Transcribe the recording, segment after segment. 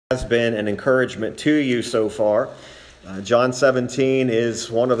Has been an encouragement to you so far. John 17 is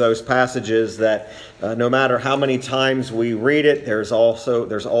one of those passages that no matter how many times we read it, there's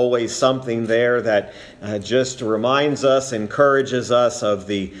always something there that just reminds us, encourages us of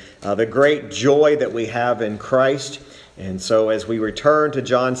the great joy that we have in Christ. And so as we return to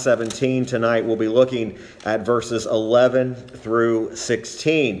John 17 tonight, we'll be looking at verses 11 through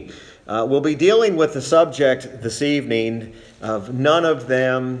 16. We'll be dealing with the subject this evening of none of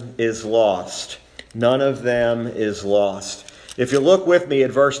them is lost. None of them is lost. If you look with me at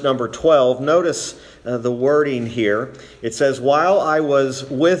verse number 12, notice the wording here. It says, "While I was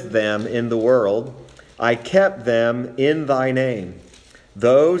with them in the world, I kept them in thy name.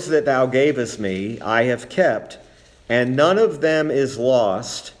 Those that thou gavest me I have kept, and none of them is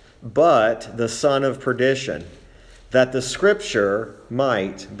lost, but the son of perdition, that the scripture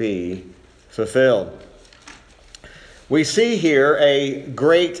might be fulfilled." We see here a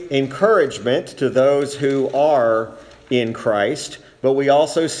great encouragement to those who are in Christ, but we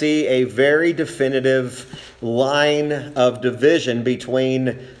also see a very definitive line of division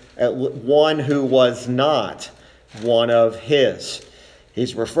between one who was not one of his.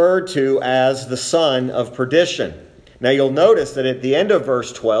 He's referred to as the son of perdition. Now you'll notice that at the end of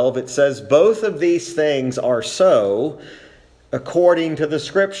verse 12 it says both of these things are so according to the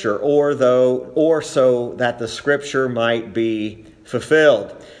Scripture, or so that the Scripture might be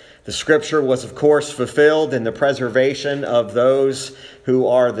fulfilled. The Scripture was, of course, fulfilled in the preservation of those who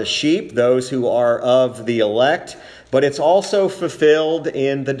are the sheep, those who are of the elect, but it's also fulfilled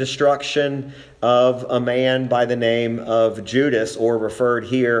in the destruction of a man by the name of Judas, or referred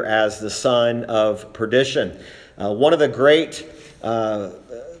here as the son of perdition. One of the great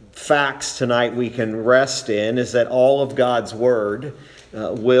facts tonight we can rest in is that all of God's Word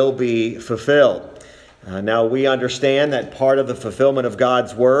will be fulfilled. Now we understand that part of the fulfillment of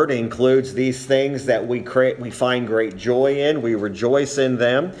God's Word includes these things that we find great joy in, we rejoice in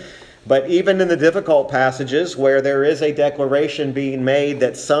them. But even in the difficult passages where there is a declaration being made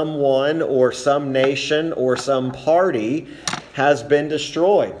that someone or some nation or some party has been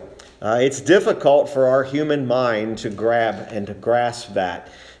destroyed, it's difficult for our human mind to grab and to grasp that.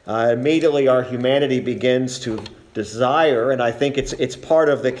 Immediately our humanity begins to desire, and I think it's part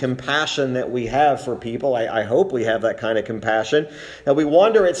of the compassion that we have for people. I hope we have that kind of compassion. And we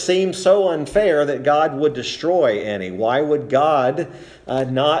wonder, it seems so unfair that God would destroy any. Why would God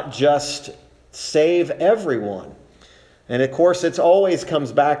not just save everyone? And of course, it always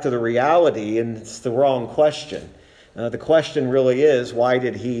comes back to the reality, and it's the wrong question. The question really is, why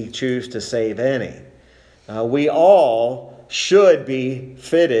did he choose to save any? We all should be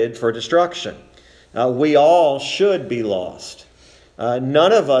fitted for destruction. We all should be lost.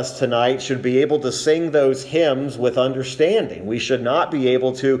 None of us tonight should be able to sing those hymns with understanding. We should not be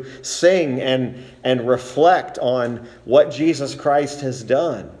able to sing and reflect on what Jesus Christ has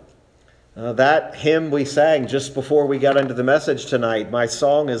done. That hymn we sang just before we got into the message tonight, "My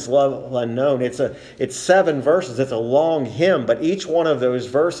Song is Love Unknown," it's 7 verses. It's a long hymn, but each one of those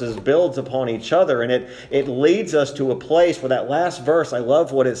verses builds upon each other, and it leads us to a place where that last verse, I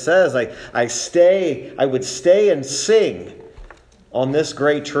love what it says, I would stay and sing on this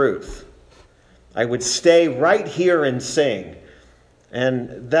great truth. I would stay right here and sing.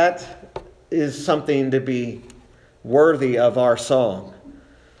 And that is something to be worthy of our song.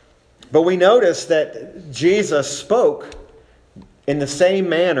 But we notice that Jesus spoke in the same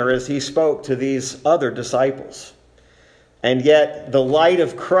manner as he spoke to these other disciples. And yet the light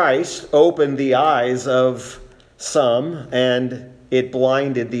of Christ opened the eyes of some, and it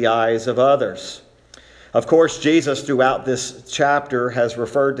blinded the eyes of others. Of course, Jesus throughout this chapter has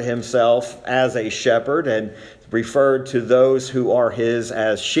referred to himself as a shepherd and referred to those who are his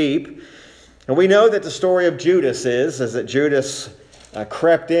as sheep. And we know that the story of Judas is that Judas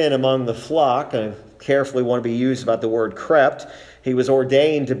crept in among the flock. I carefully want to be used about the word crept. He was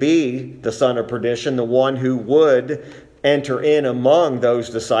ordained to be the son of perdition, the one who would enter in among those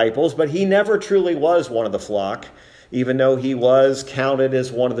disciples, but he never truly was one of the flock, even though he was counted as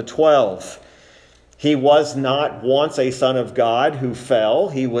one of the 12. He was not once a son of God who fell.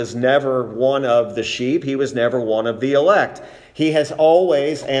 He was never one of the sheep. He was never one of the elect. He has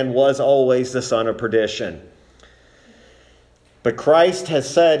always and was always the son of perdition. But Christ has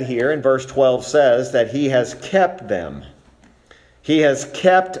said here, in verse 12 says, that he has kept them. He has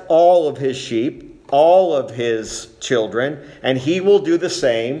kept all of his sheep, all of his children, and he will do the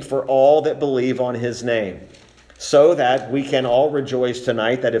same for all that believe on his name. So that we can all rejoice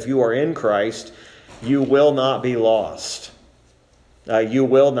tonight that if you are in Christ, you will not be lost. You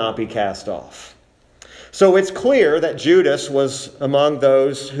will not be cast off. So it's clear that Judas was among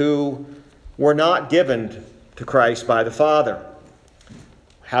those who were not given to Christ by the Father.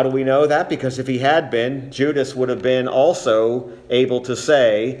 How do we know that? Because if he had been, Judas would have been also able to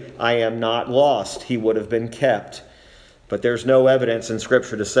say, I am not lost. He would have been kept. But there's no evidence in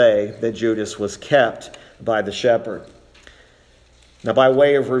Scripture to say that Judas was kept by the shepherd. Now, by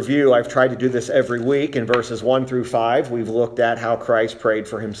way of review, I've tried to do this every week. In verses 1 through 5, we've looked at how Christ prayed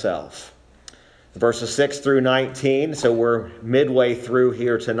for himself. Verses 6 through 19, so we're midway through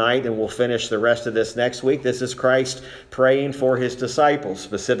here tonight, and we'll finish the rest of this next week. This is Christ praying for his disciples,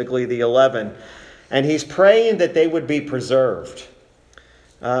 specifically the 11. And he's praying that they would be preserved,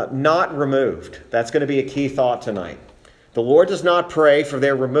 not removed. That's going to be a key thought tonight. The Lord does not pray for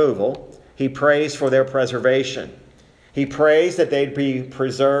their removal. He prays for their preservation. He prays that they'd be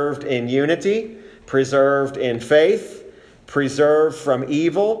preserved in unity, preserved in faith, preserved from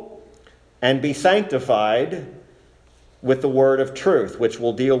evil, and be sanctified with the word of truth, which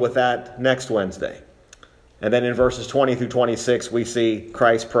we'll deal with that next Wednesday. And then in verses 20 through 26, we see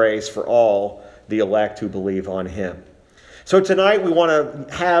Christ prays for all the elect who believe on him. So tonight we want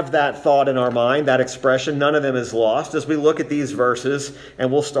to have that thought in our mind, that expression, none of them is lost, as we look at these verses,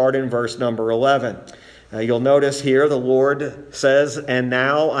 and we'll start in verse number 11. You'll notice here the Lord says, and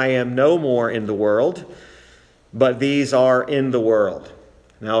now I am no more in the world, but these are in the world.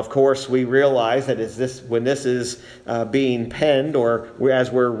 Now, of course, we realize that when this is being penned, or as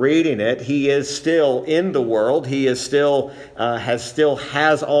we're reading it, he is still in the world. He is still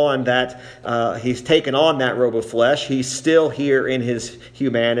has on that. He's taken on that robe of flesh. He's still here in his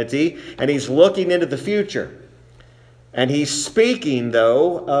humanity, and he's looking into the future. And he's speaking,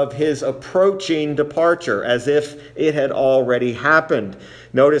 though, of his approaching departure, as if it had already happened.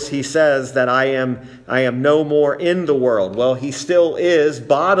 Notice he says that I am no more in the world. Well, he still is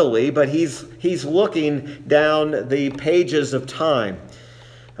bodily, but he's looking down the pages of time.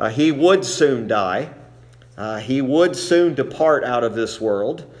 He would soon die. He would soon depart out of this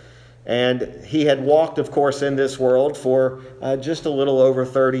world. And he had walked, of course, in this world for just a little over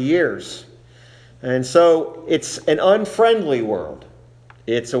 30 years. And so it's an unfriendly world.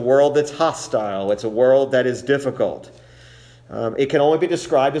 It's a world that's hostile. It's a world that is difficult. It can only be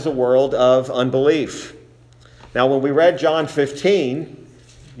described as a world of unbelief. Now, when we read John 15,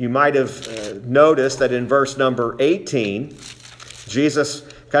 you might have noticed that in verse number 18, Jesus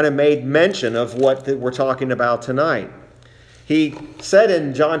kind of made mention of what we're talking about tonight. He said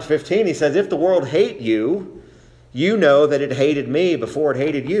in John 15, he says, if the world hate you, you know that it hated me before it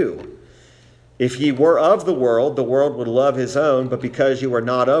hated you. If ye were of the world would love his own, but because you are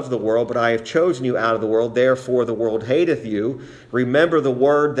not of the world, but I have chosen you out of the world, therefore the world hateth you. Remember the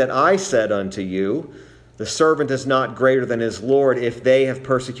word that I said unto you, the servant is not greater than his Lord. If they have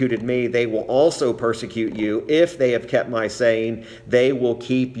persecuted me, they will also persecute you. If they have kept my saying, they will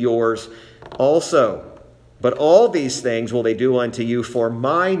keep yours also. But all these things will they do unto you for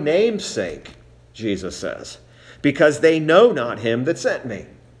my name's sake, Jesus says, because they know not him that sent me.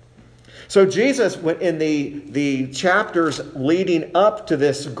 So Jesus, in the chapters leading up to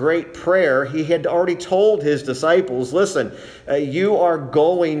this great prayer, he had already told his disciples, listen, you are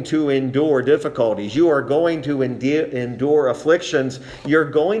going to endure difficulties. You are going to endure afflictions. You're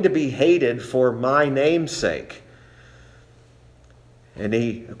going to be hated for my name's sake. And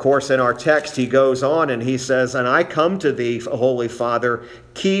he, of course, in our text, he goes on and he says, and I come to thee, Holy Father,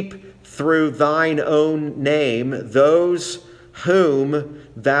 keep through thine own name those whom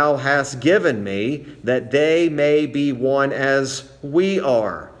thou hast given me, that they may be one as we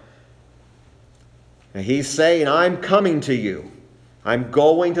are. And he's saying, I'm coming to you. I'm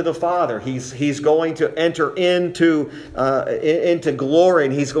going to the Father. He's going to enter into glory,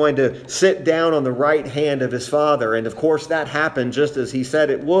 and he's going to sit down on the right hand of his Father. And of course that happened just as he said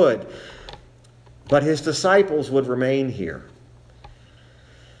it would. But his disciples would remain here.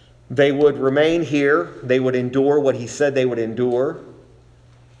 They would remain here. They would endure what he said they would endure.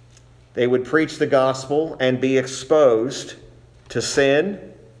 They would preach the gospel and be exposed to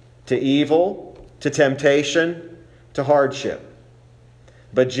sin, to evil, to temptation, to hardship.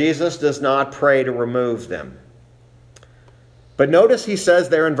 But Jesus does not pray to remove them. But notice he says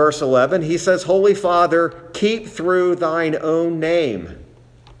there in verse 11, he says, Holy Father, keep through thine own name.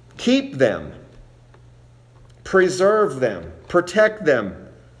 Keep them. Preserve them. Protect them.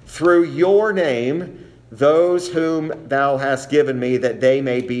 Through your name, those whom thou hast given me, that they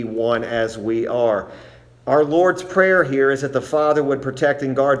may be one as we are. Our Lord's prayer here is that the Father would protect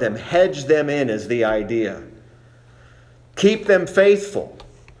and guard them. Hedge them in is the idea. Keep them faithful.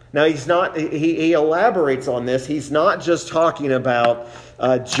 Now, he elaborates on this. He's not just talking about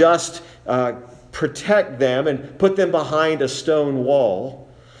protect them and put them behind a stone wall.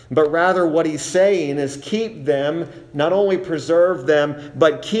 But rather what he's saying is keep them, not only preserve them,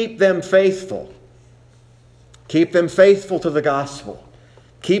 but keep them faithful. Keep them faithful to the gospel.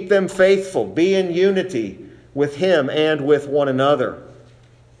 Keep them faithful. Be in unity with him and with one another.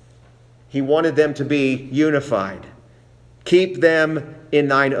 He wanted them to be unified. Keep them in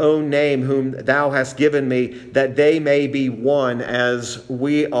thine own name, whom thou hast given me, that they may be one as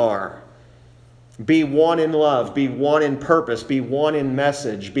we are. Be one in love, be one in purpose, be one in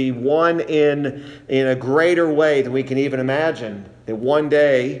message, be one in a greater way than we can even imagine. That one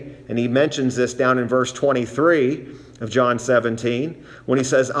day, and he mentions this down in verse 23 of John 17, when he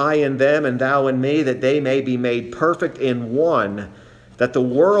says, I in them and thou in me, that they may be made perfect in one, that the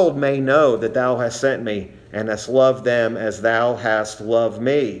world may know that thou hast sent me and hast loved them as thou hast loved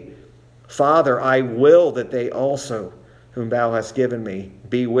me. Father, I will that they also, whom thou hast given me,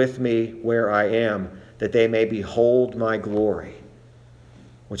 be with me where I am, that they may behold my glory,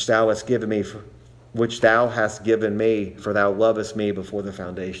 which thou hast given me, for thou lovest me before the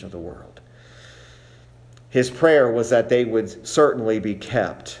foundation of the world. His prayer was that they would certainly be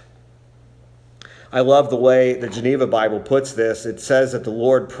kept. I love the way the Geneva Bible puts this. It says that the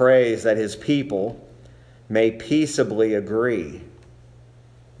Lord prays that his people may peaceably agree,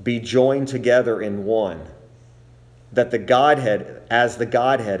 be joined together in one, that the Godhead, as the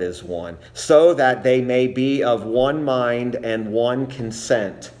Godhead is one, so that they may be of one mind and one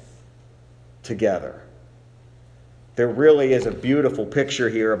consent together. There really is a beautiful picture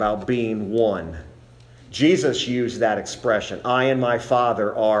here about being one. Jesus used that expression, I and my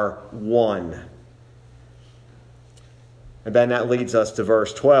Father are one. And then that leads us to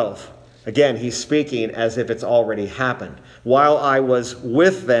verse 12. Again, he's speaking as if it's already happened. While I was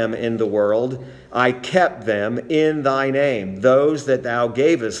with them in the world, I kept them in thy name. Those that thou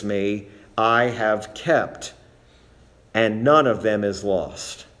gavest me, I have kept, and none of them is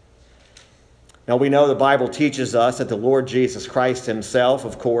lost. Now we know the Bible teaches us that the Lord Jesus Christ himself,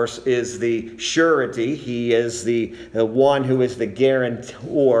 of course, is the surety. He is the one who is the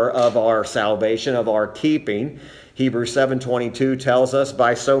guarantor of our salvation, of our keeping. Hebrews 7:22 tells us,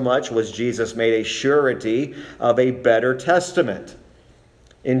 by so much was Jesus made a surety of a better testament.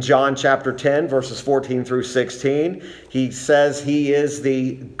 In John chapter 10, verses 14 through 16, he says he is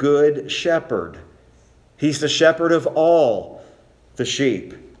the good shepherd. He's the shepherd of all the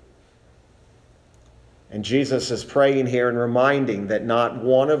sheep. And Jesus is praying here and reminding that not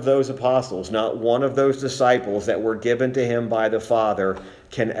one of those apostles, not one of those disciples that were given to him by the Father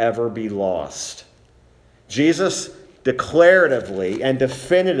can ever be lost. Jesus declaratively and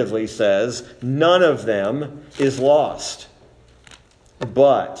definitively says none of them is lost,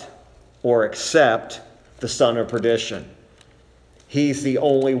 but or except the son of perdition. He's the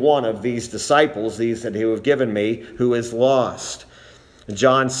only one of these disciples, these that you have given me, who is lost.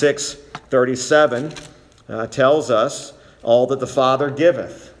 John 6:37 tells us, all that the Father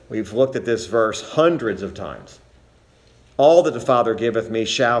giveth. We've looked at this verse hundreds of times. All that the Father giveth me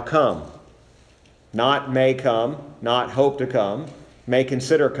shall come. Not may come, not hope to come, may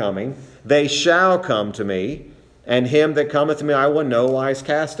consider coming. They shall come to me, and him that cometh to me I will no wise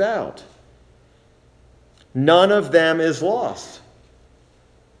cast out. None of them is lost.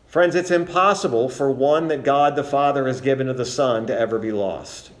 Friends, it's impossible for one that God the Father has given to the Son to ever be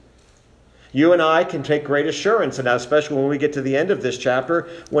lost. You and I can take great assurance, and especially when we get to the end of this chapter,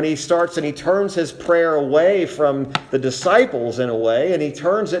 when he starts and he turns his prayer away from the disciples in a way, and he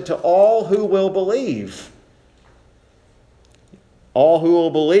turns it to all who will believe. All who will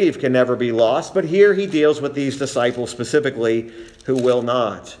believe can never be lost, but here he deals with these disciples specifically who will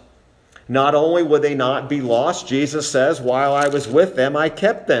not. Not only would they not be lost, Jesus says, while I was with them, I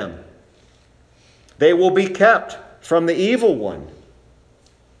kept them. They will be kept from the evil one.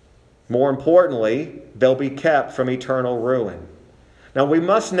 More importantly, they'll be kept from eternal ruin. Now, we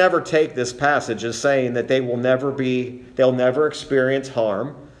must never take this passage as saying that they'll never experience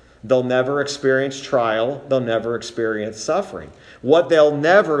harm, they'll never experience trial, they'll never experience suffering. What they'll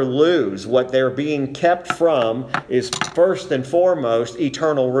never lose, what they're being kept from, is first and foremost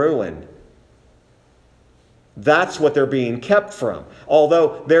eternal ruin. That's what they're being kept from.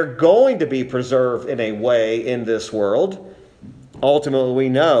 Although they're going to be preserved in a way in this world, ultimately, we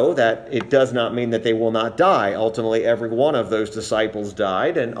know that it does not mean that they will not die. Ultimately, every one of those disciples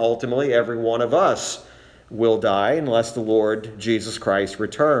died, and ultimately, every one of us will die unless the Lord Jesus Christ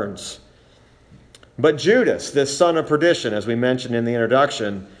returns. But Judas, this son of perdition, as we mentioned in the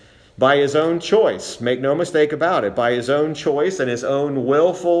introduction, by his own choice, make no mistake about it, by his own choice and his own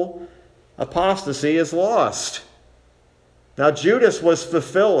willful apostasy is lost. Now, Judas was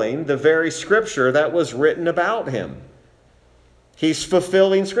fulfilling the very Scripture that was written about him. He's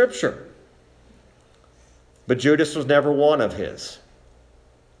fulfilling Scripture. But Judas was never one of his.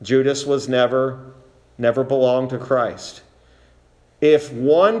 Judas was never belonged to Christ. If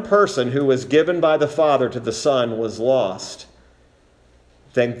one person who was given by the Father to the Son was lost,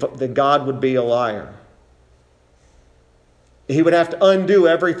 then God would be a liar. He would have to undo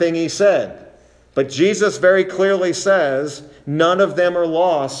everything he said. But Jesus very clearly says, none of them are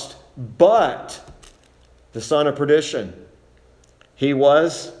lost but the son of perdition. He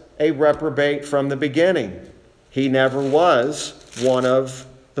was a reprobate from the beginning. He never was one of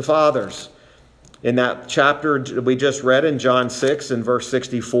the fathers. In that chapter we just read in John 6 and verse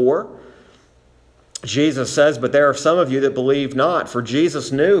 64, Jesus says, but there are some of you that believe not, for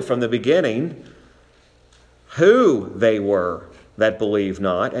Jesus knew from the beginning who they were that believed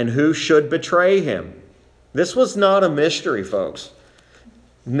not and who should betray him. This was not a mystery, folks.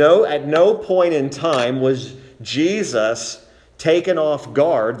 No, at no point in time was Jesus taken off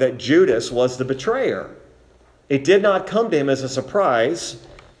guard that Judas was the betrayer. It did not come to him as a surprise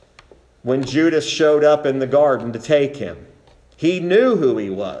when Judas showed up in the garden to take him. He knew who he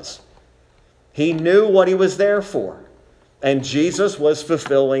was. He knew what he was there for. And Jesus was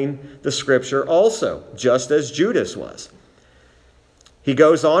fulfilling the Scripture also, just as Judas was. He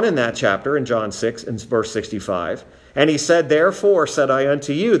goes on in that chapter in John 6 and verse 65, and he said, therefore said I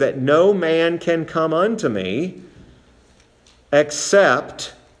unto you that no man can come unto me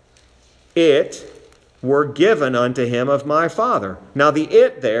except it were given unto him of my Father. Now the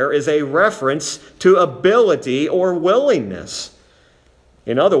it there is a reference to ability or willingness.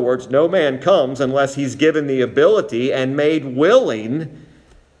 In other words, no man comes unless he's given the ability and made willing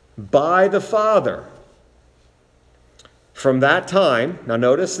by the Father. From that time, now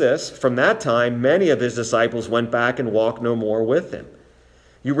notice this, from that time many of his disciples went back and walked no more with him.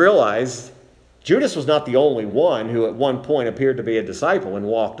 You realize Judas was not the only one who at one point appeared to be a disciple and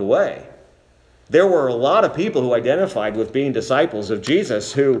walked away. There were a lot of people who identified with being disciples of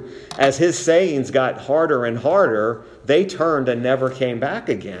Jesus who, as his sayings got harder and harder, they turned and never came back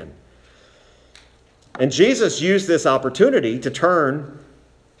again. And Jesus used this opportunity to turn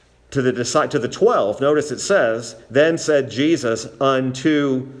to the 12. Notice it says, then said Jesus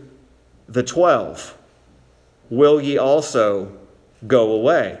unto the 12, will ye also go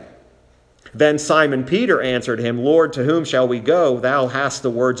away? Then Simon Peter answered him, Lord, to whom shall we go? Thou hast the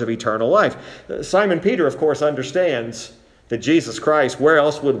words of eternal life. Simon Peter, of course, understands that Jesus Christ, where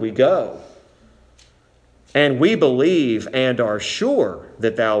else would we go? And we believe and are sure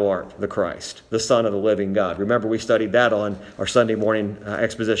that thou art the Christ, the Son of the living God. Remember, we studied that on our Sunday morning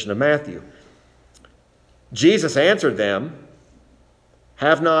exposition of Matthew. Jesus answered them,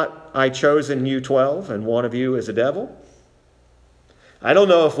 have not I chosen you 12, and one of you is a devil? I don't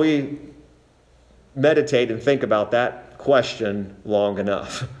know if we meditate and think about that question long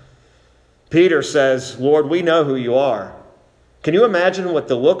enough. Peter says, Lord, we know who you are. Can you imagine what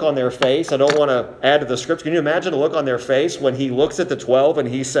the look on their face? I don't want to add to the scripture. Can you imagine the look on their face when he looks at the 12 and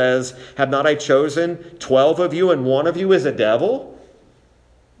he says, have not I chosen 12 of you and one of you is a devil?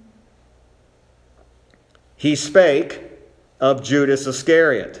 He spake of Judas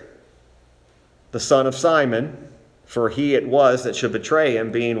Iscariot, the son of Simon, for he it was that should betray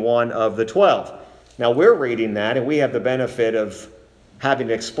him, being one of the 12. Now we're reading that and we have the benefit of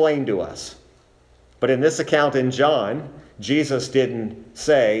having it explained to us. But in this account in John, Jesus didn't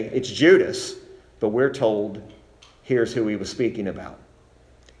say it's Judas, but we're told here's who he was speaking about.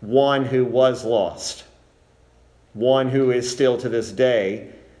 One who was lost. One who is still to this day,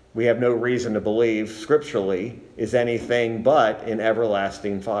 we have no reason to believe scripturally, is anything but in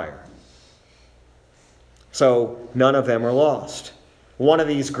everlasting fire. So none of them are lost. One of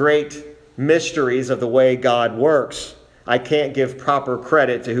these great mysteries of the way God works, I can't give proper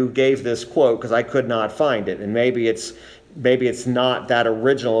credit to who gave this quote because I could not find it. And maybe it's not that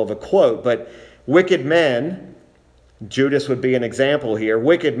original of a quote, but wicked men, Judas would be an example here,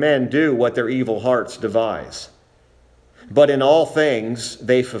 wicked men do what their evil hearts devise. But in all things,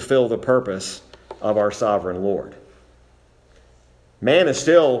 they fulfill the purpose of our sovereign Lord. Man is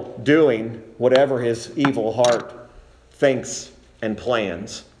still doing whatever his evil heart thinks and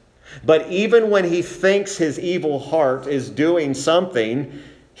plans. But even when he thinks his evil heart is doing something,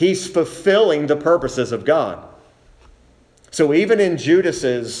 he's fulfilling the purposes of God. So even in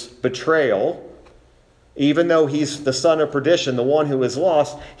Judas's betrayal, even though he's the son of perdition, the one who is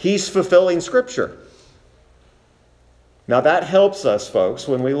lost, he's fulfilling Scripture. Now that helps us, folks,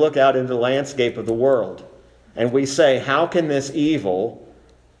 when we look out into the landscape of the world and we say, how can this evil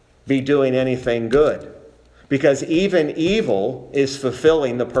be doing anything good? because even evil is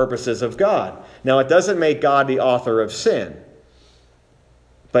fulfilling the purposes of God. Now, it doesn't make God the author of sin,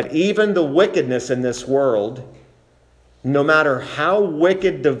 but even the wickedness in this world, no matter how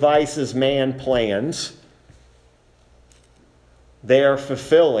wicked devices man plans, they are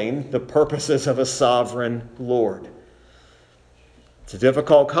fulfilling the purposes of a sovereign Lord. It's a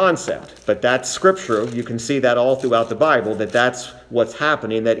difficult concept, but that's scriptural. You can see that all throughout the Bible, that's what's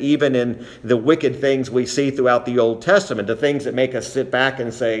happening, that even in the wicked things we see throughout the Old Testament, the things that make us sit back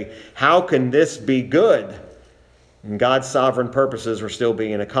and say, how can this be good? And God's sovereign purposes are still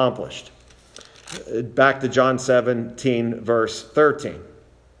being accomplished. Back to John 17, verse 13.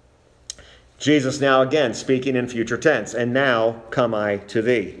 Jesus now again speaking in future tense, and now come I to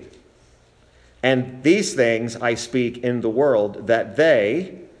thee. And these things I speak in the world, that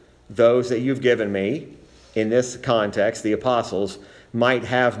they, those that you've given me, in this context, the apostles, might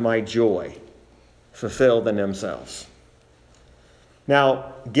have my joy fulfilled in themselves.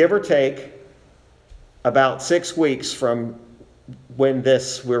 Now, give or take about 6 weeks from when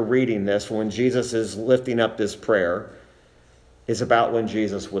we're reading this, when Jesus is lifting up this prayer, is about when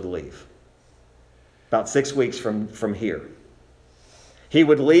Jesus would leave. About 6 weeks from here. He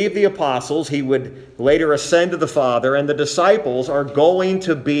would leave the apostles. He would later ascend to the Father, and the disciples are going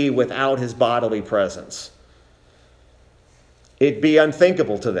to be without his bodily presence. It'd be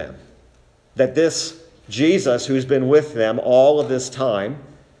unthinkable to them that this Jesus, who's been with them all of this time,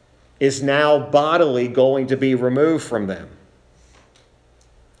 is now bodily going to be removed from them.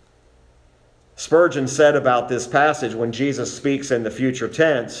 Spurgeon said about this passage when Jesus speaks in the future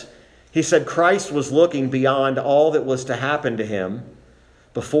tense, he said Christ was looking beyond all that was to happen to him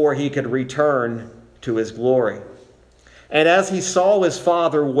before he could return to his glory. And as he saw his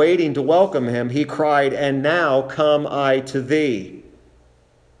Father waiting to welcome him, he cried, and now come I to thee.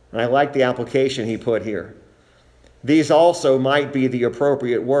 And I like the application he put here. These also might be the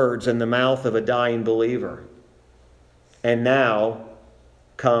appropriate words in the mouth of a dying believer. And now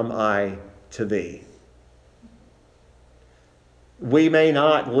come I to thee. We may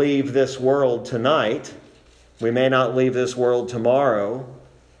not leave this world tonight. We may not leave this world tomorrow.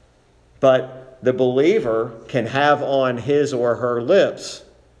 But the believer can have on his or her lips,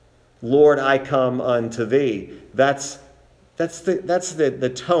 Lord, I come unto thee. That's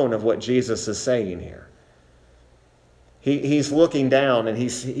the tone of what Jesus is saying here. He's looking down and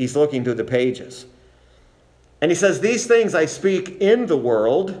he's looking through the pages. And he says, these things I speak in the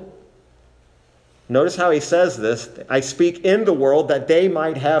world. Notice how he says this. I speak in the world that they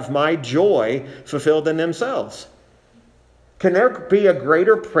might have my joy fulfilled in themselves. Can there be a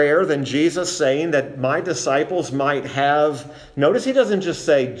greater prayer than Jesus saying that my disciples might have, notice he doesn't just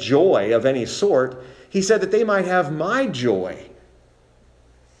say joy of any sort. He said that they might have my joy.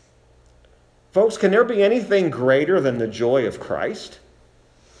 Folks, can there be anything greater than the joy of Christ?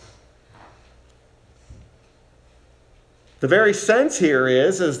 The very sense here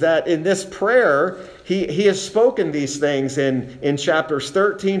is that in this prayer, he has spoken these things in chapters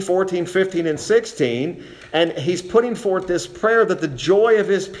 13, 14, 15, and 16. And he's putting forth this prayer that the joy of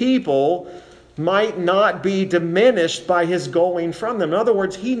his people might not be diminished by his going from them. In other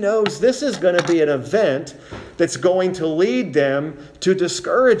words, he knows this is going to be an event that's going to lead them to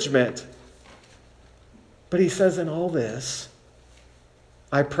discouragement. But he says in all this,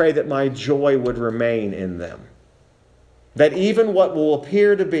 I pray that my joy would remain in them. That even what will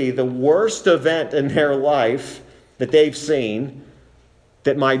appear to be the worst event in their life that they've seen,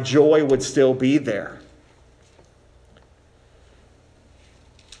 that my joy would still be there.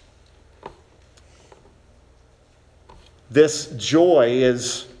 This joy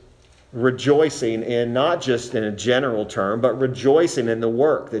is rejoicing in, not just in a general term, but rejoicing in the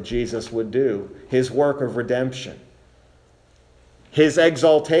work that Jesus would do, his work of redemption, his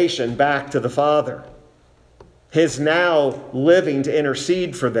exaltation back to the Father, his now living to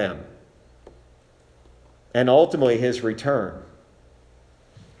intercede for them, and ultimately his return.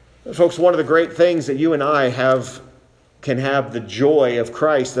 Folks, one of the great things that you and I can have the joy of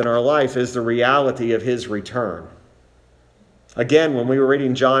Christ in our life is the reality of his return. Again, when we were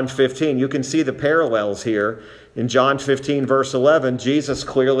reading John 15, you can see the parallels here. In John 15, verse 11, Jesus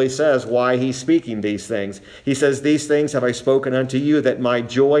clearly says why he's speaking these things. He says, these things have I spoken unto you, that my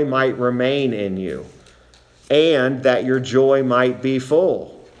joy might remain in you, and that your joy might be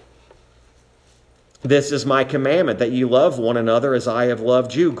full. This is my commandment, that ye love one another as I have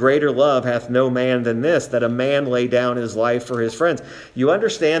loved you. Greater love hath no man than this, that a man lay down his life for his friends. You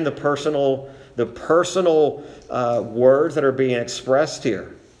understand the personal words that are being expressed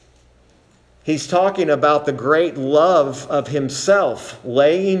here. He's talking about the great love of himself,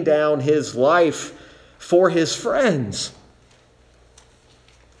 laying down his life for his friends.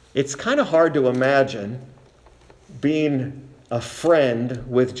 It's kind of hard to imagine being a friend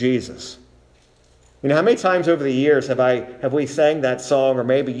with Jesus. You know, how many times over the years have we sang that song, or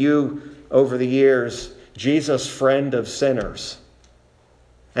maybe you over the years, Jesus, friend of sinners?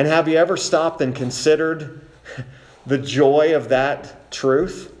 And have you ever stopped and considered the joy of that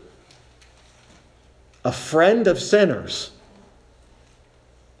truth? A friend of sinners.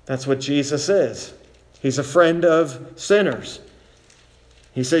 That's what Jesus is. He's a friend of sinners.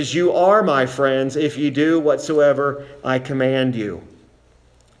 He says, "You are my friends if you do whatsoever I command you."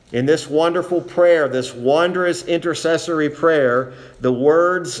 In this wonderful prayer, this wondrous intercessory prayer, the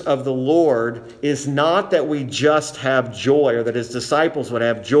words of the Lord is not that we just have joy, or that his disciples would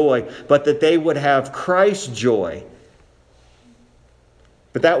have joy, but that they would have Christ's joy.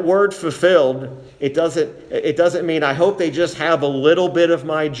 But that word fulfilled, it doesn't mean I hope they just have a little bit of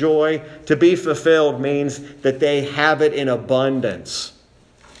my joy. To be fulfilled means that they have it in abundance.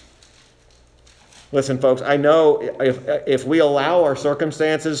 Listen, folks, I know if we allow our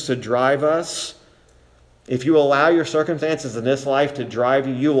circumstances to drive us, if you allow your circumstances in this life to drive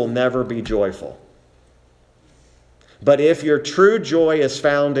you, you will never be joyful. But if your true joy is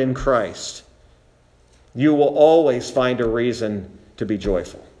found in Christ, you will always find a reason to be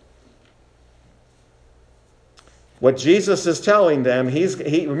joyful. What Jesus is telling them,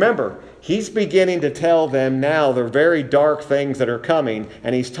 remember, he's beginning to tell them now the very dark things that are coming,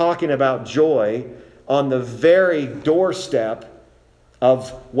 and he's talking about joy on the very doorstep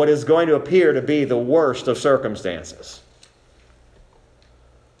of what is going to appear to be the worst of circumstances.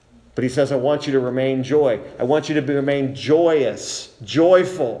 But he says, I want you to remain joy. I want you to remain joyous,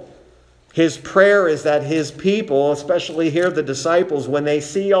 joyful. His prayer is that his people, especially here the disciples, when they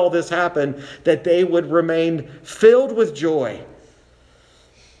see all this happen, that they would remain filled with joy.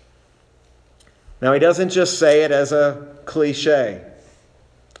 Now, he doesn't just say it as a cliche.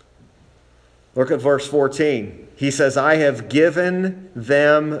 Look at verse 14. He says, I have given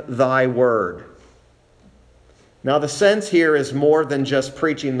them thy word. Now, the sense here is more than just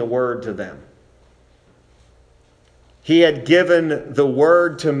preaching the word to them. He had given the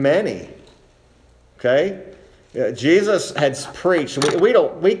word to many. Okay? Jesus had preached.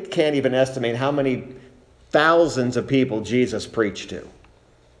 We can't even estimate how many thousands of people Jesus preached to.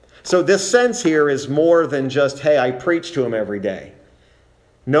 So this sense here is more than just, hey, I preach to him every day.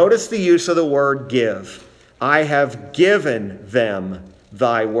 Notice the use of the word give. I have given them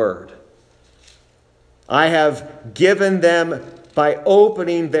thy word. I have given them by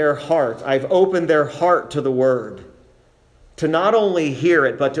opening their heart. I've opened their heart to the word. To not only hear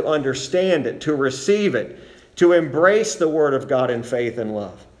it, but to understand it, to receive it, to embrace the word of God in faith and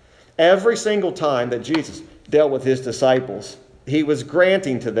love. Every single time that Jesus dealt with his disciples, he was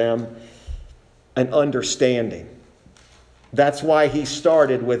granting to them an understanding. That's why he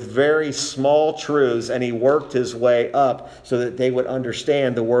started with very small truths and he worked his way up so that they would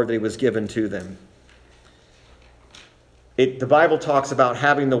understand the word that he was given to them. The Bible talks about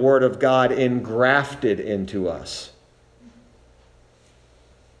having the word of God engrafted into us.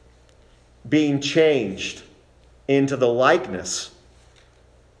 Being changed into the likeness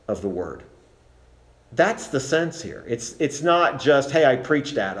of the word. That's the sense here. It's not just, hey, I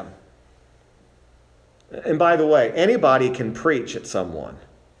preached at him. And by the way, anybody can preach at someone.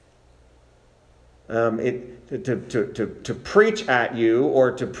 To preach at you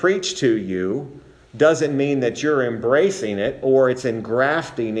or to preach to you doesn't mean that you're embracing it or it's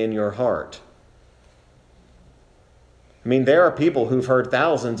engrafting in your heart. I mean, there are people who've heard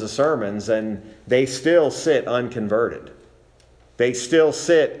thousands of sermons and they still sit unconverted. They still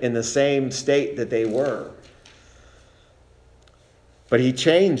sit in the same state that they were. But he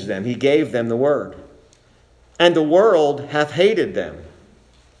changed them. He gave them the word. And the world hath hated them.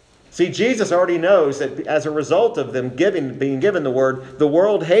 See, Jesus already knows that as a result of them being given the word, the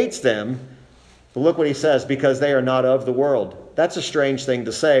world hates them. But look what he says, because they are not of the world. That's a strange thing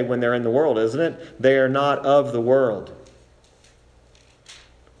to say when they're in the world, isn't it? They are not of the world.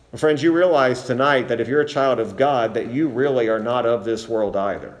 Well, friends, you realize tonight that if you're a child of God, that you really are not of this world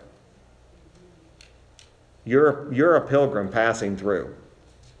either. You're a pilgrim passing through.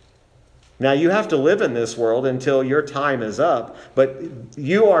 Now, you have to live in this world until your time is up, but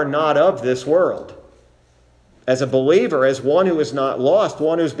you are not of this world. As a believer, as one who is not lost,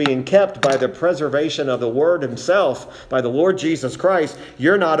 one who's being kept by the preservation of the Word himself, by the Lord Jesus Christ,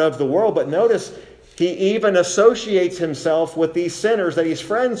 you're not of the world. But notice, he even associates himself with these sinners that he's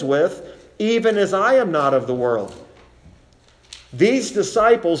friends with, even as I am not of the world. These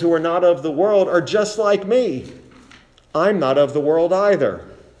disciples who are not of the world are just like me. I'm not of the world either.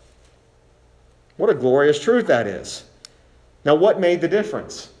 What a glorious truth that is. Now, what made the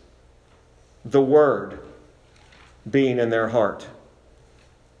difference? The Word being in their heart.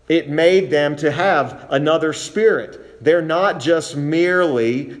 It made them to have another spirit. They're not just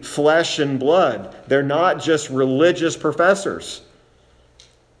merely flesh and blood. They're not just religious professors.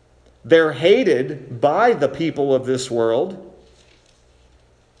 They're hated by the people of this world.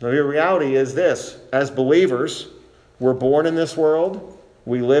 Now, the reality is this. As believers, we're born in this world.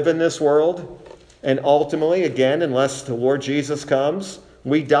 We live in this world. And ultimately, again, unless the Lord Jesus comes,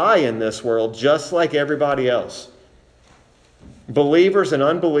 we die in this world just like everybody else. Believers and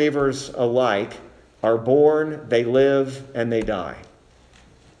unbelievers alike are born, they live, and they die.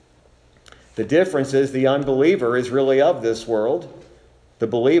 The difference is the unbeliever is really of this world. The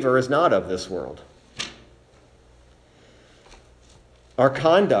believer is not of this world. Our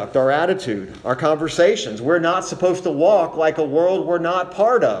conduct, our attitude, our conversations, we're not supposed to walk like a world we're not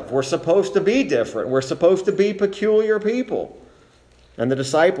part of. We're supposed to be different. We're supposed to be peculiar people. And the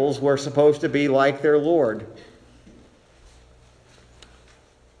disciples were supposed to be like their Lord.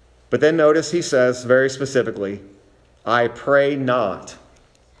 But then notice he says very specifically, I pray not.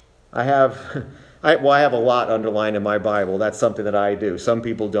 I have a lot underlined in my Bible. That's something that I do. Some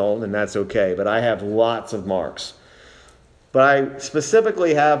people don't, and that's okay. But I have lots of marks. But I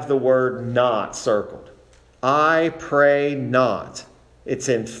specifically have the word not circled. I pray not. It's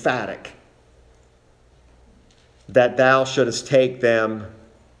emphatic. That thou shouldest take them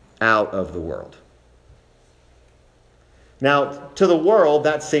out of the world. Now, to the world,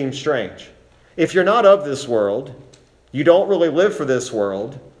 that seems strange. If you're not of this world, you don't really live for this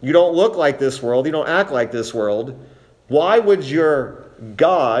world, you don't look like this world, you don't act like this world, why would your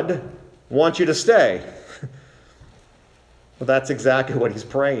God want you to stay? Well, that's exactly what he's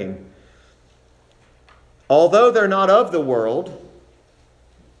praying. Although they're not of the world,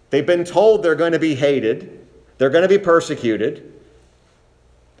 they've been told they're going to be hated, they're going to be persecuted,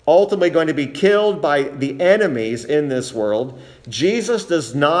 ultimately going to be killed by the enemies in this world. Jesus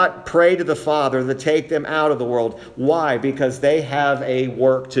does not pray to the Father to take them out of the world. Why? Because they have a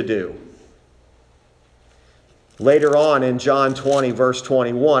work to do. Later on in John 20, verse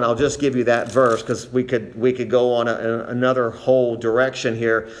 21, I'll just give you that verse because we could go on another whole direction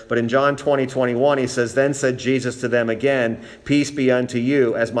here. But in John 20, 21, he says, Then said Jesus to them again, Peace be unto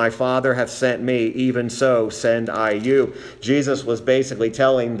you, as my Father hath sent me, even so send I you. Jesus was basically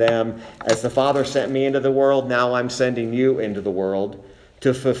telling them, as the Father sent me into the world, now I'm sending you into the world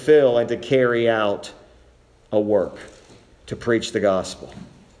to fulfill and to carry out a work, to preach the gospel.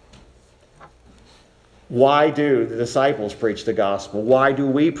 Why do the disciples preach the gospel? Why do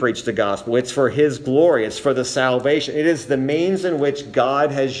we preach the gospel? It's for His glory. It's for the salvation. It is the means in which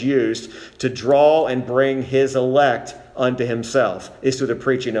God has used to draw and bring His elect unto Himself, is through the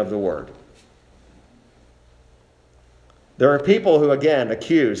preaching of the word. There are people who, again,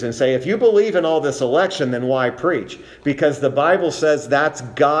 accuse and say, if you believe in all this election, then why preach? Because the Bible says that's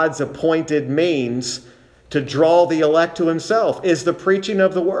God's appointed means to draw the elect to Himself, is the preaching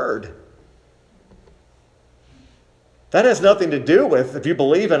of the word. That has nothing to do with if you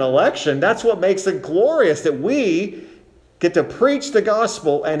believe in election. That's what makes it glorious, that we get to preach the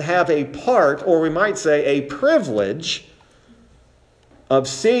gospel and have a part, or we might say a privilege, of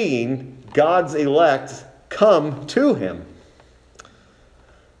seeing God's elect come to Him.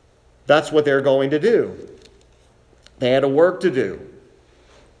 That's what they're going to do. They had a work to do.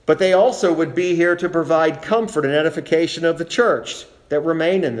 But they also would be here to provide comfort and edification of the church that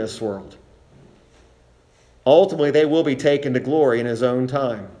remain in this world. Ultimately, they will be taken to glory in His own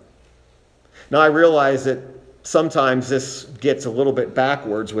time. Now, I realize that sometimes this gets a little bit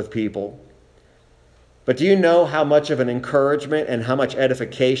backwards with people. But do you know how much of an encouragement and how much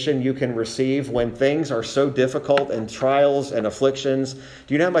edification you can receive when things are so difficult and trials and afflictions?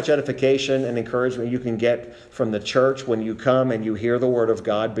 Do you know how much edification and encouragement you can get from the church when you come and you hear the Word of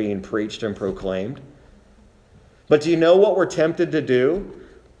God being preached and proclaimed? But do you know what we're tempted to do?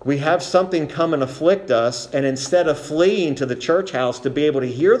 We have something come and afflict us, and instead of fleeing to the church house to be able to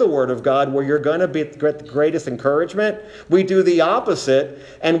hear the Word of God where you're going to get the greatest encouragement, we do the opposite,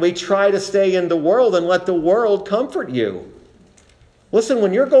 and we try to stay in the world and let the world comfort you. Listen,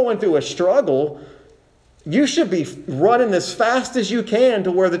 when you're going through a struggle, you should be running as fast as you can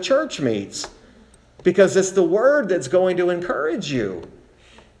to where the church meets, because it's the Word that's going to encourage you.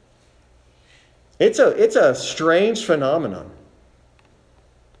 It's a strange phenomenon.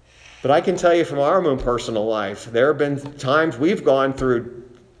 But I can tell you from our own personal life, there have been times we've gone through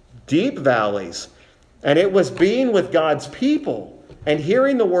deep valleys, and it was being with God's people and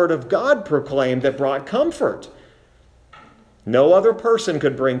hearing the Word of God proclaimed that brought comfort. No other person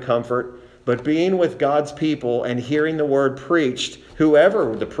could bring comfort but being with God's people and hearing the word preached,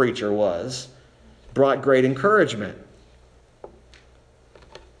 whoever the preacher was, brought great encouragement.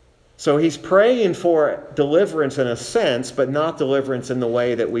 So he's praying for deliverance in a sense, but not deliverance in the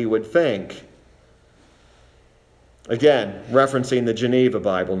way that we would think. Again, referencing the Geneva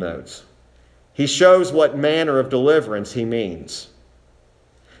Bible notes. He shows what manner of deliverance he means.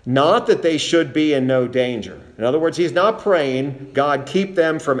 Not that they should be in no danger. In other words, he's not praying, God, keep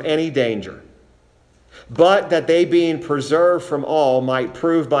them from any danger. But that they, being preserved from all, might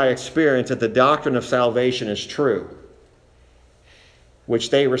prove by experience that the doctrine of salvation is true,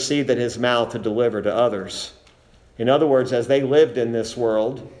 which they received at his mouth to deliver to others. In other words, as they lived in this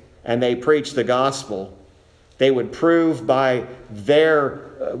world and they preached the gospel, they would prove by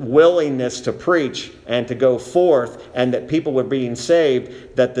their willingness to preach and to go forth, and that people were being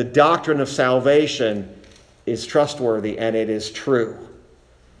saved, that the doctrine of salvation is trustworthy and it is true.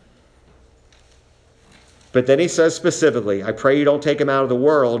 But then he says specifically, I pray you don't take them out of the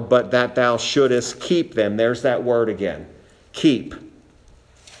world, but that thou shouldest keep them. There's that word again. Keep.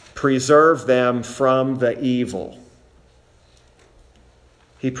 Preserve them from the evil.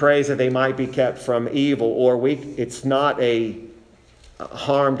 He prays that they might be kept from evil, or it's not a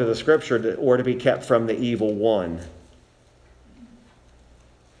harm to the Scripture or to be kept from the evil one.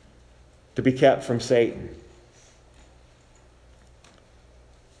 To be kept from Satan.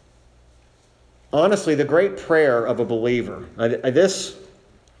 Honestly, the great prayer of a believer,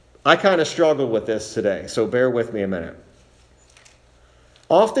 I kind of struggled with this today, so bear with me a minute.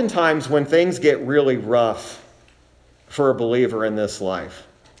 Oftentimes when things get really rough for a believer in this life,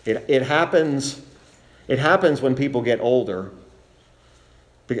 it happens when people get older.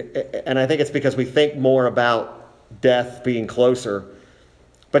 And I think it's because we think more about death being closer.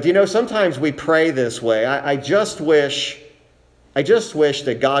 But sometimes we pray this way. I just wish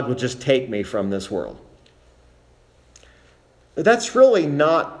that God would just take me from this world. That's really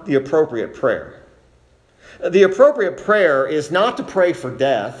not the appropriate prayer. The appropriate prayer is not to pray for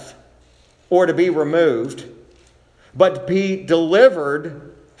death or to be removed, but to be delivered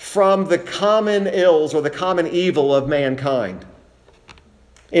from the common ills or the common evil of mankind.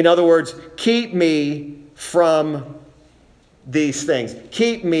 In other words, keep me from these things.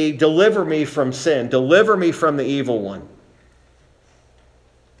 Keep me, deliver me from sin. Deliver me from the evil one.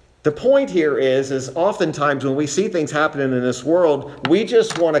 The point here is oftentimes when we see things happening in this world, we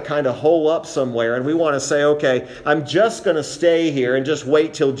just want to kind of hole up somewhere and we want to say, okay, I'm just going to stay here and just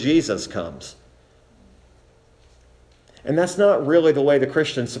wait till Jesus comes. And that's not really the way the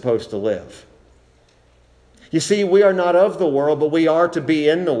Christian's supposed to live. You see, we are not of the world, but we are to be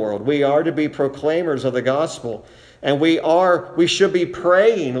in the world. We are to be proclaimers of the gospel. And we should be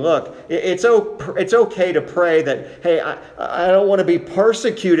praying. Look, it's okay to pray that, hey, I don't want to be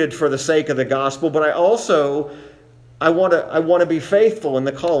persecuted for the sake of the gospel, but I want to be faithful in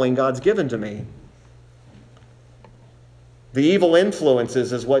the calling God's given to me. The evil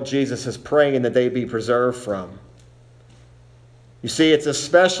influences is what Jesus is praying that they be preserved from. You see, it's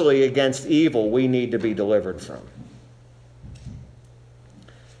especially against evil we need to be delivered from.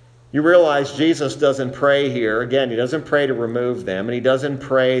 You realize Jesus doesn't pray here. Again, he doesn't pray to remove them. And he doesn't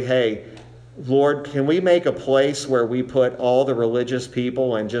pray, hey, Lord, can we make a place where we put all the religious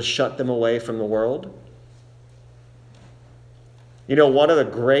people and just shut them away from the world? One of the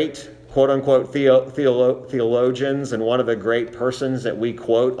great, quote-unquote, theologians and one of the great persons that we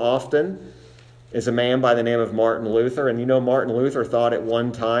quote often is a man by the name of Martin Luther. And Martin Luther thought at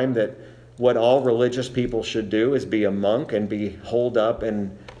one time that what all religious people should do is be a monk and be holed up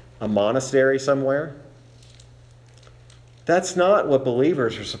in a monastery somewhere. That's not what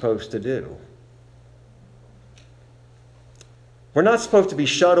believers are supposed to do. We're not supposed to be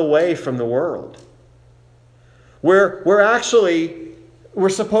shut away from the world. We're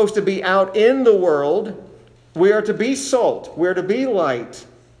supposed to be out in the world. We are to be salt. We're to be light.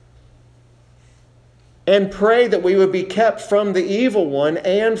 And pray that we would be kept from the evil one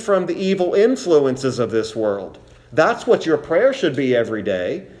and from the evil influences of this world. That's what your prayer should be every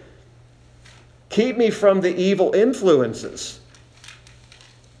day. Keep me from the evil influences.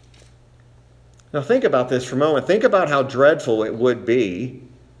 Now think about this for a moment. Think about how dreadful it would be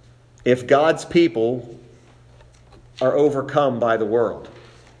if God's people are overcome by the world.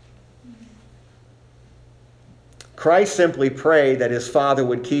 Christ simply prayed that his Father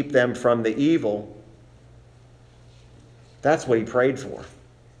would keep them from the evil. That's what he prayed for.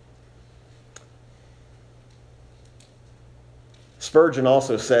 Spurgeon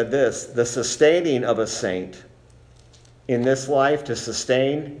also said this: the sustaining of a saint in this life, to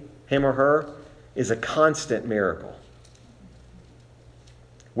sustain him or her, is a constant miracle.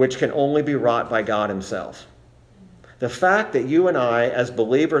 which can only be wrought by God himself. The fact that you and I, as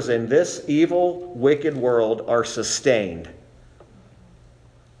believers in this evil, wicked world, are sustained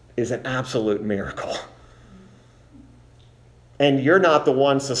is an absolute miracle. And you're not the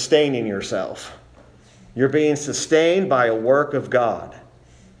one sustaining yourself. You're being sustained by a work of God.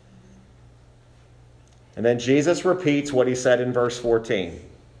 And then Jesus repeats what he said in verse 14.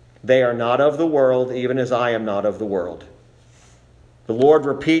 They are not of the world, even as I am not of the world. The Lord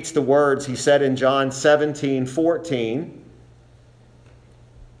repeats the words he said in John 17:14,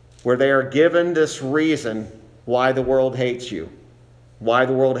 where they are given this reason why the world hates you, why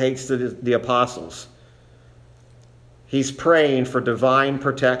the world hates the apostles. He's praying for divine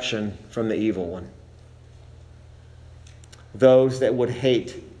protection from the evil one. Those that would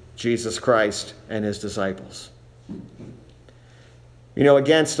hate Jesus Christ and his disciples. You know,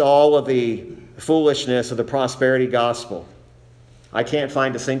 against all of the foolishness of the prosperity gospel, I can't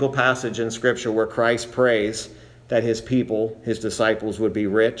find a single passage in Scripture where Christ prays that his people, his disciples, would be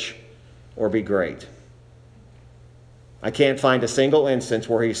rich or be great. I can't find a single instance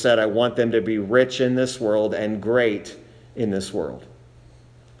where he said, I want them to be rich in this world and great in this world.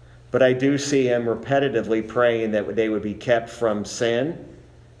 But I do see him repetitively praying that they would be kept from sin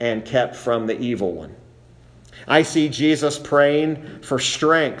and kept from the evil one. I see Jesus praying for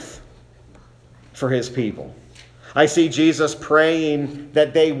strength for his people. I see Jesus praying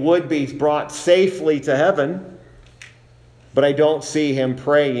that they would be brought safely to heaven, but I don't see him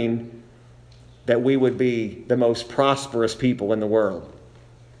praying that we would be the most prosperous people in the world.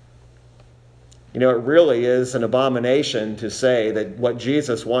 You know, it really is an abomination to say that what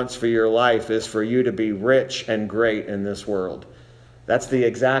Jesus wants for your life is for you to be rich and great in this world. That's the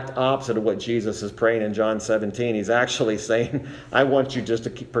exact opposite of what Jesus is praying in John 17. He's actually saying, I want you just to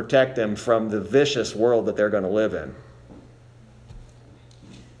protect them from the vicious world that they're going to live in.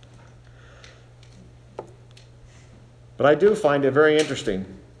 But I do find it very interesting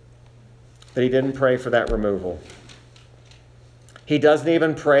that he didn't pray for that removal. He doesn't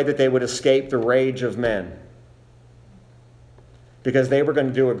even pray that they would escape the rage of men, because they were going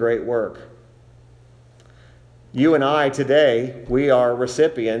to do a great work. You and I today, we are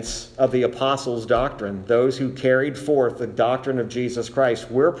recipients of the apostles' doctrine, those who carried forth the doctrine of Jesus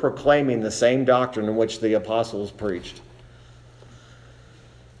Christ. We're proclaiming the same doctrine in which the apostles preached.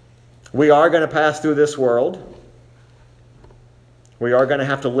 We are going to pass through this world. We are going to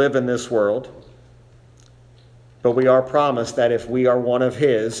have to live in this world. But we are promised that if we are one of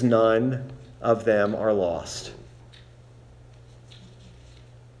his, none of them are lost.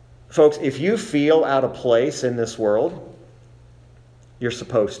 Folks, if you feel out of place in this world, you're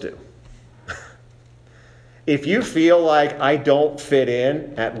supposed to. If you feel like I don't fit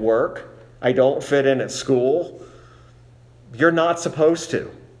in at work, I don't fit in at school, you're not supposed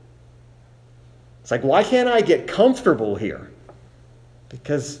to. It's like, why can't I get comfortable here?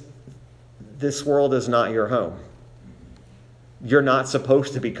 Because this world is not your home. You're not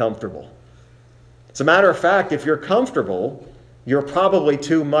supposed to be comfortable. As a matter of fact, if you're comfortable, you're probably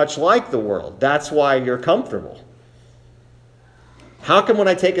too much like the world. That's why you're comfortable. How come when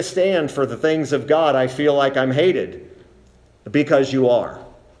I take a stand for the things of God, I feel like I'm hated? Because you are.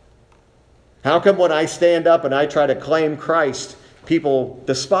 How come when I stand up and I try to claim Christ, people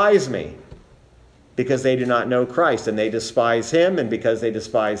despise me? Because they do not know Christ, and they despise him, and because they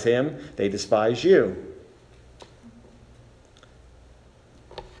despise him, they despise you.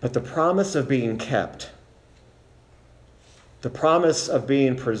 But the promise of being kept, the promise of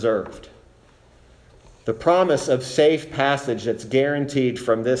being preserved, the promise of safe passage that's guaranteed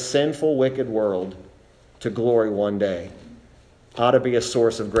from this sinful, wicked world to glory one day ought to be a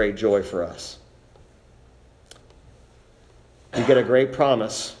source of great joy for us. You get a great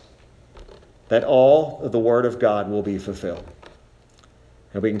promise that all of the Word of God will be fulfilled.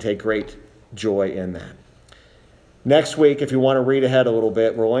 And we can take great joy in that. Next week, if you want to read ahead a little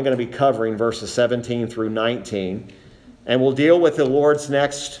bit, we're only going to be covering verses 17 through 19. And we'll deal with the Lord's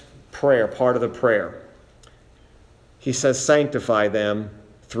next prayer, part of the prayer. He says, sanctify them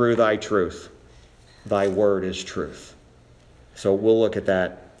through thy truth. Thy word is truth. So we'll look at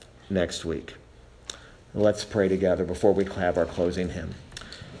that next week. Let's pray together before we have our closing hymn.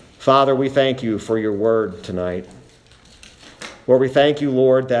 Father, we thank you for your word tonight. Lord, we thank you,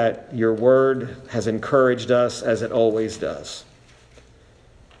 Lord, that your word has encouraged us as it always does.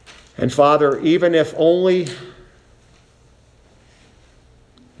 And Father, even if only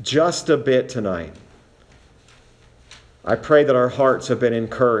just a bit tonight, I pray that our hearts have been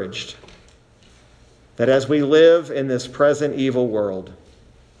encouraged, that as we live in this present evil world,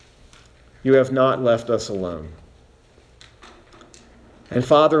 you have not left us alone. And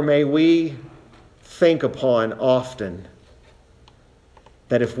Father, may we think upon often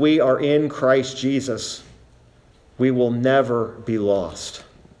that if we are in Christ Jesus, we will never be lost.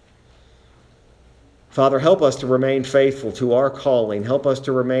 Father, help us to remain faithful to our calling. Help us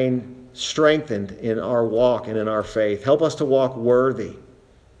to remain strengthened in our walk and in our faith. Help us to walk worthy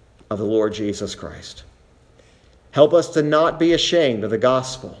of the Lord Jesus Christ. Help us to not be ashamed of the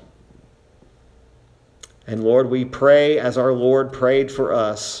gospel. And Lord, we pray as our Lord prayed for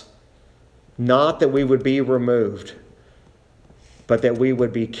us, not that we would be removed, but that we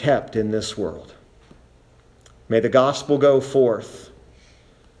would be kept in this world. May the gospel go forth.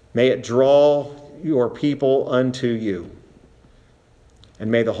 May it draw your people unto you.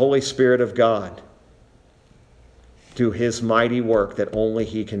 And may the Holy Spirit of God do his mighty work that only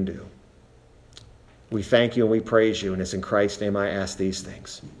he can do. We thank you and we praise you, and it's in Christ's name I ask these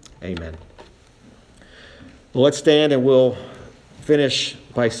things. Amen. Well, let's stand and we'll finish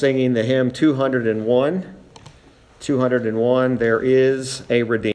by singing the hymn 201. 201, There is a Redeemer.